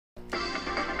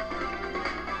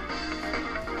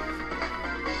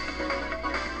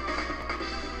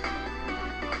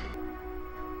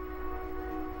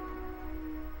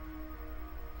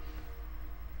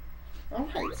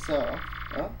So,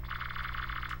 well,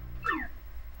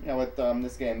 you know, with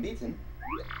this game beaten,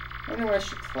 I wonder what I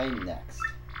should play next.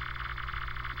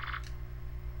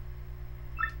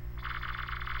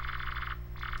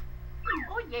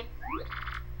 Oh yeah.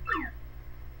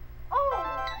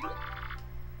 Oh.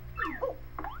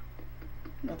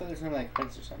 I thought there was gonna be like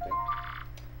freinds or something.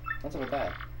 What's up with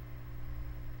that?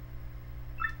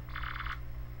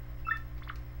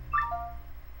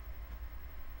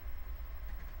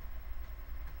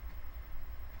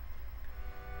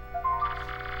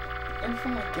 And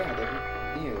from I gather,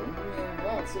 we have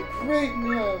lots of great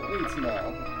meats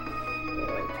now.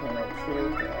 Kernel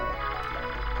truth,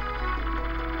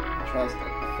 trust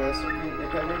and first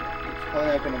recovered. You're probably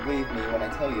not gonna believe me when I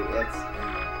tell you it's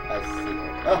a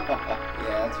secret.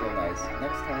 Yeah, that's real nice.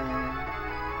 Next time.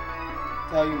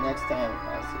 Tell you next time.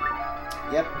 I'll see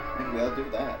you. Yep, we will do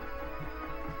that.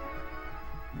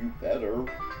 You better.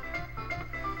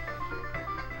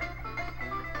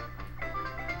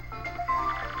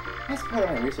 As part of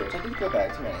my research, I did go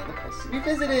back to many of the places we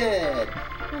visited.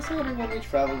 I saw everyone we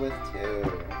traveled with, too.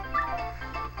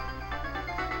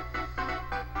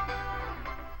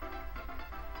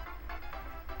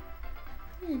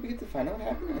 Hey, we get to find out what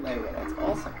happened in Iowa. That's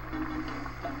awesome.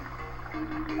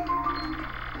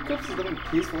 Coops is living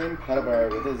peacefully in Peterborough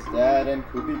with his dad and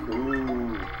Koopy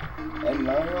Koo. And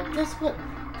Mario, guess what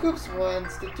Coops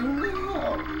wants to do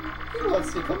now? He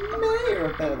wants to become mayor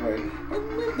of Peterborough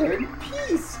and live there in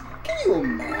peace. Can you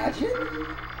imagine?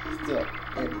 Still,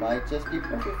 it might just be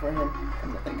perfect for him,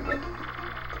 come to think of it.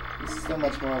 He's so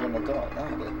much more of an adult now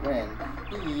than when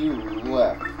you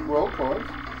left Rockport.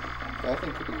 So I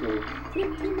think Koopy Koo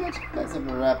pretty much has him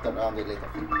wrapped around the little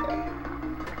feet there.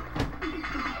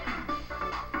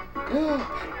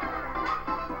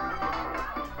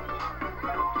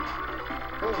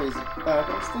 Chloe's back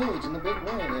on stage in the big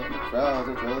way, and the crowd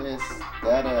is really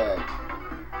ecstatic.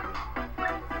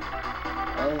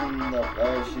 And the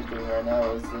play she's doing right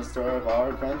now is the story of our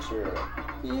adventure.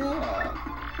 Yeah.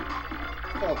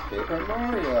 It's called Paper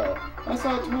Mario. I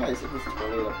saw it twice. It was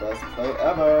totally the best play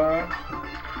ever.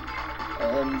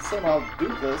 And somehow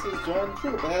Dupless has joined the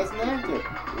troupe as an actor.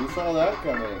 Who saw that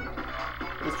coming?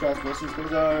 His transmission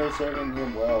skills are serving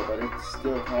him well, but it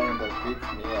still kind of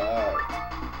creeps me out.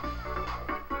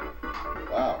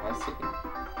 Wow, I see.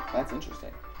 That's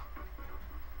interesting.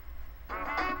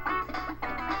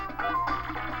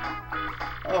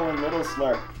 Oh, and Little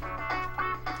Slurp.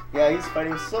 Yeah, he's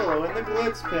fighting solo in the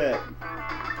Glitz Pit.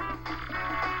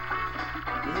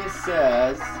 He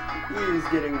says he's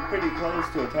getting pretty close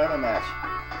to a title match.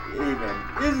 Even.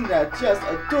 Isn't that just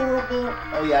adorable?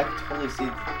 Oh yeah, I can totally see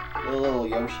the little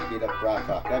Yoshi beat up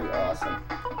Rockhawk. That'd be awesome.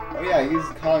 Oh yeah, he's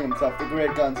calling himself the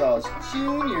Great Gonzalez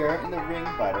Jr. in the ring,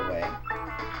 by the way.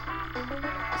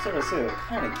 Sort of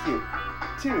kind of cute,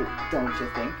 too, don't you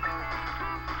think?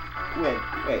 Wait,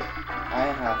 I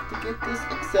have to get this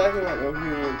exactly right or he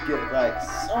will get, like,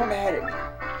 so mad at me.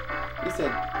 He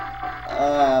said,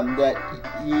 that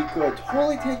he could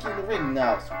totally take you in the ring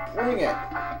now, so bring it.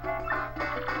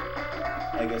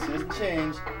 I guess he doesn't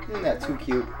change. Isn't that too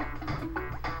cute?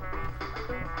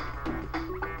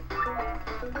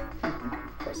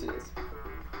 Of course it is.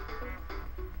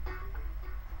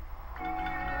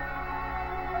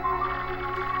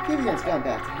 Vivian's gone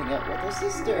back to hang out with her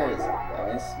sisters.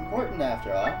 That is important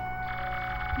after all.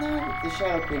 Now that the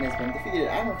Shadow Queen has been defeated,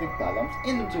 I don't think Bellum's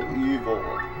into evil.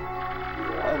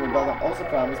 Oh, and Bellum also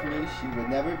promised me she would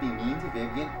never be mean to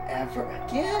Vivian ever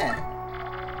again.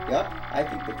 Yup, I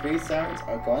think the three sirens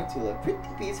are going to live pretty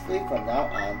peacefully from now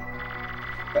on.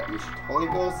 But you should totally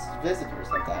go visit her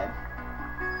sometime.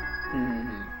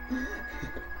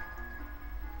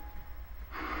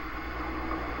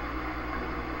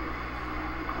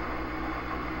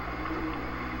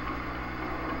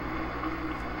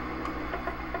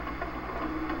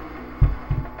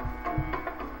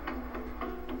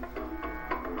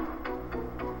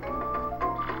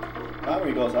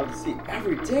 Mario goes out to sea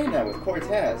every day now with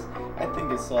Cortez. I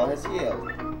think his soul has healed.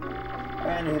 I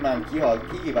ran into him on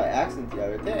Key by accident the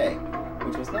other day,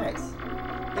 which was nice.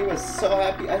 He was so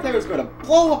happy, I thought he was going to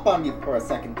blow up on me for a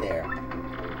second there.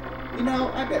 You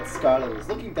know, I bet Scarlet is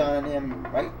looking down on him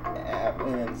right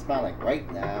and smiling right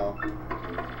now.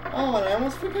 Oh, and I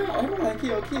almost forgot, everyone on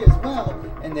Key as well,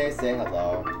 and they say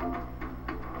hello.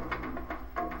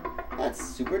 That's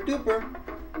super duper.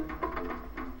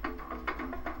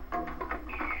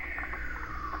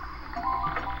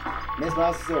 Miss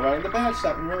Mouse is still running the badge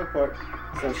shop in Riverport,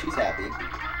 so she's happy.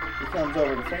 She comes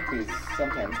over to Franklin's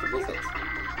sometimes to visit.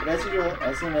 But as usual,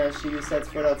 as soon as she sets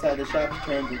foot outside the shop, she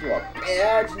turns into a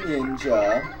badge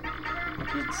ninja.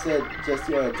 She said just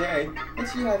the other day that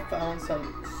she had found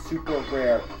some super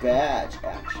rare badge,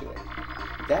 actually.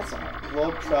 That's a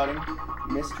globe-trotting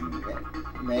mystery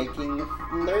making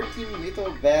flirty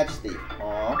little badge thief,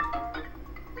 huh?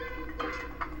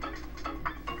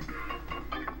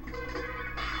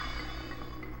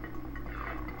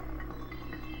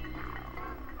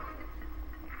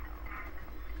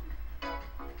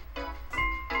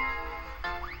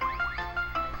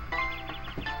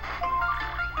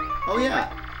 Oh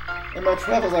yeah, in my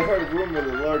travels I heard a rumor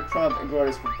that Lord Trump and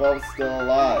Gorgeous were both still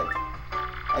alive.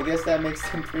 I guess that makes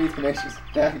them pretty tenacious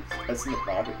baddies, doesn't it,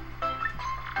 Bobby?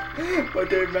 But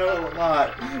they meddle a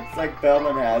lot. It's like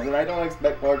Bellman has, and I don't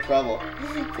expect more trouble.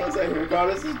 Plus I hear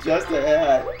Gorgeous is just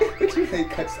ahead, which really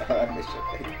cuts out on this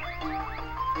shit.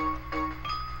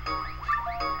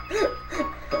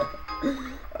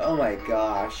 Oh my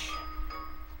gosh.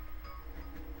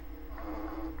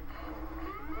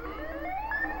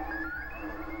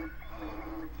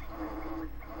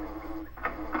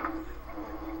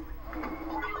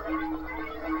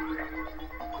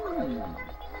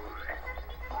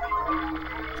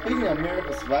 Speaking of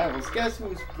miracle survivals, guess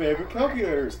whose favorite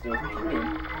calculator is still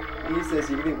computing? He says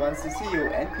he really wants to see you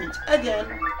and Peach again.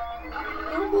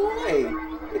 Oh boy,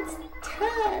 it's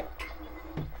Tech.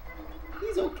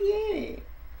 He's okay.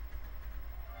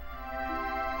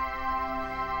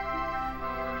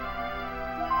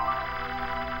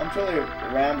 I'm totally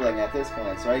rambling at this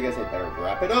point, so I guess I better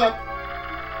wrap it up.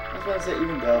 I just want to say,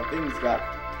 even though things got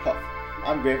tough,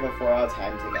 I'm grateful for our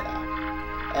time together.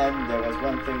 And there was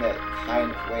one thing that kind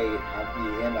of weighed on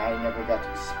me and I never got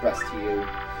to express to you.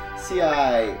 See,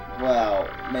 well,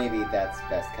 maybe that's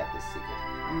best kept a secret.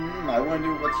 I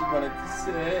wonder what you wanted to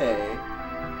say.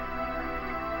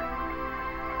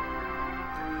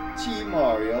 Gee,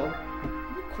 Mario,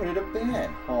 you quitted a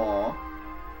band, huh?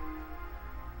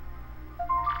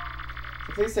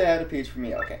 So please say hi to Peach for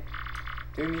me, okay?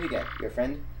 Till we meet again, your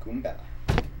friend, Goombella.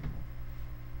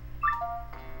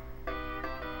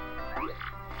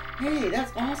 Hey,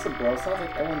 that's awesome, bro. Sounds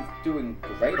like everyone's doing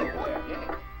great over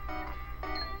there.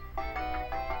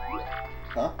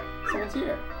 Huh? Someone's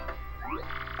here.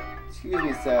 Excuse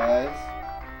me, sirs.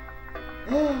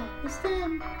 Oh, it's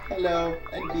them. Hello,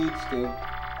 and Peach too.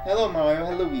 Hello, Mario.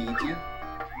 Hello, Luigi.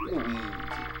 Luigi.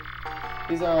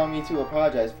 Please allow me to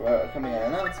apologize for coming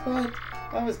unannounced, but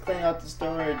I was cleaning out the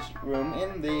storage room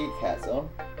in the castle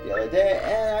the other day,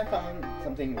 and I found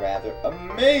something rather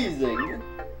amazing.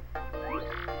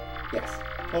 Yes,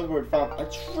 Toadward found a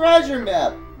treasure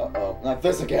map! Uh-oh, not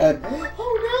this again!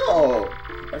 Oh no!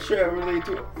 I'm sure it will lead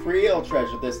to a real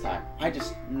treasure this time. I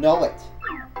just know it.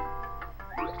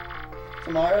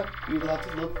 So Mario, you would love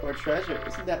to look for a treasure,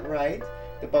 isn't that right?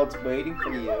 The boat's waiting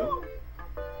for you.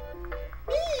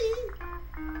 Me?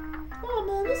 Oh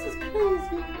man, this is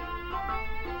crazy.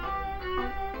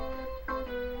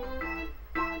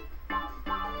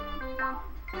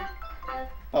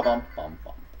 Ba-bum.